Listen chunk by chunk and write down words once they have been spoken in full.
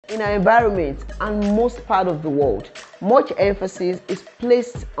In our environment and most part of the world, much emphasis is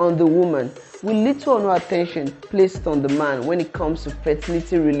placed on the woman, with little or no attention placed on the man when it comes to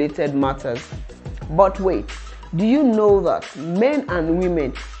fertility-related matters. But wait, do you know that men and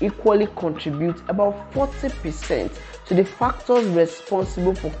women equally contribute about 40% to the factors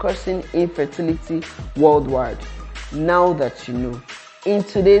responsible for causing infertility worldwide? Now that you know, in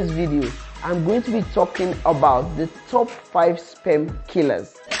today's video, I'm going to be talking about the top 5 sperm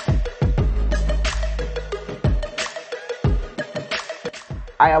killers.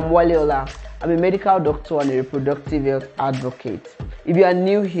 I am Waliola. I'm a medical doctor and a reproductive health advocate. If you are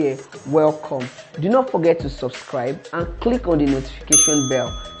new here, welcome. Do not forget to subscribe and click on the notification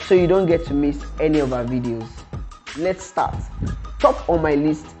bell so you don't get to miss any of our videos. Let's start. Top on my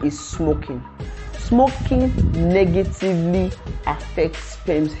list is smoking. Smoking negatively affects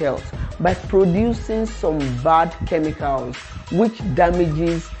sperm's health by producing some bad chemicals which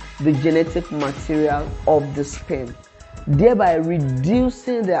damages the genetic material of the sperm, thereby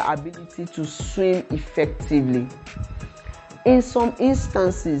reducing their ability to swim effectively. In some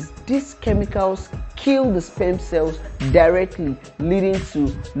instances, these chemicals kill the sperm cells directly, leading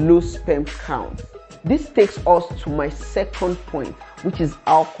to low sperm count. This takes us to my second point, which is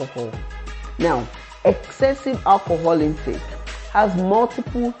alcohol. Now, excessive alcohol intake has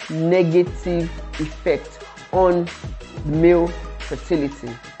multiple negative effects on male fertility.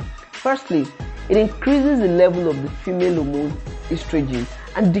 Firstly, it increases the level of the female hormone estrogen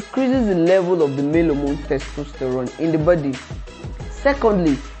and decreases the level of the male hormone testosterone in the body.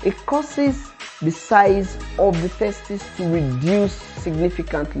 Secondly, it causes the size of the testes to reduce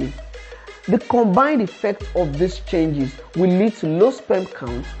significantly. The combined effect of these changes will lead to low sperm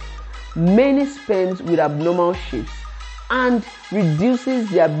count, many sperms with abnormal shapes, and reduces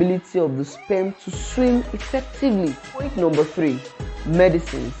the ability of the sperm to swim effectively. Point number 3,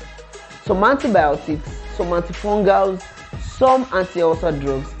 medicines. Some antibiotics, some antifungals, some anti-ulcer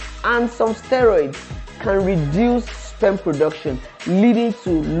drugs, and some steroids can reduce sperm production, leading to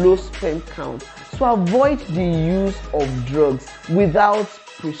low sperm count. So avoid the use of drugs without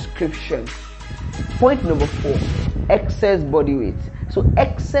prescription. Point number 4, excess body weight. So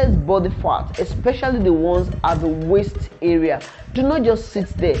excess body fat, especially the ones at the waist area, do not just sit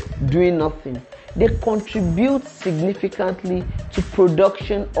there doing nothing. They contribute significantly to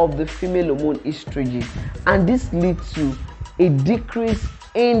production of the female hormone estrogen, and this leads to a decrease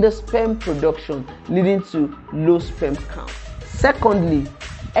in the sperm production, leading to low sperm count. Secondly,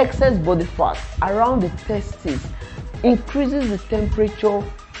 excess body fat around the testes increases the temperature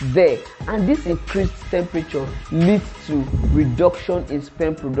there, and this increased temperature leads to reduction in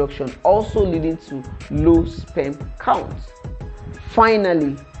sperm production, also leading to low sperm count.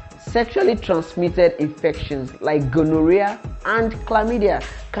 Finally, sexually transmitted infections like gonorrhea and chlamydia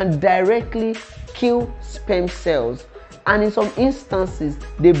can directly kill sperm cells, and in some instances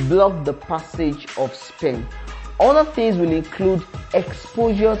they block the passage of sperm. Other things will include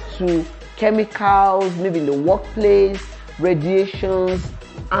exposure to chemicals, maybe in the workplace, radiations,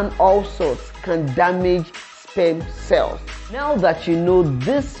 and all sorts can damage sperm cells. Now that you know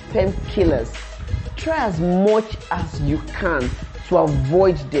these sperm killers, try as much as you can to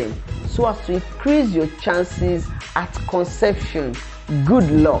avoid them so as to increase your chances at conception. Good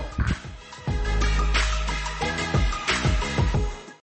luck.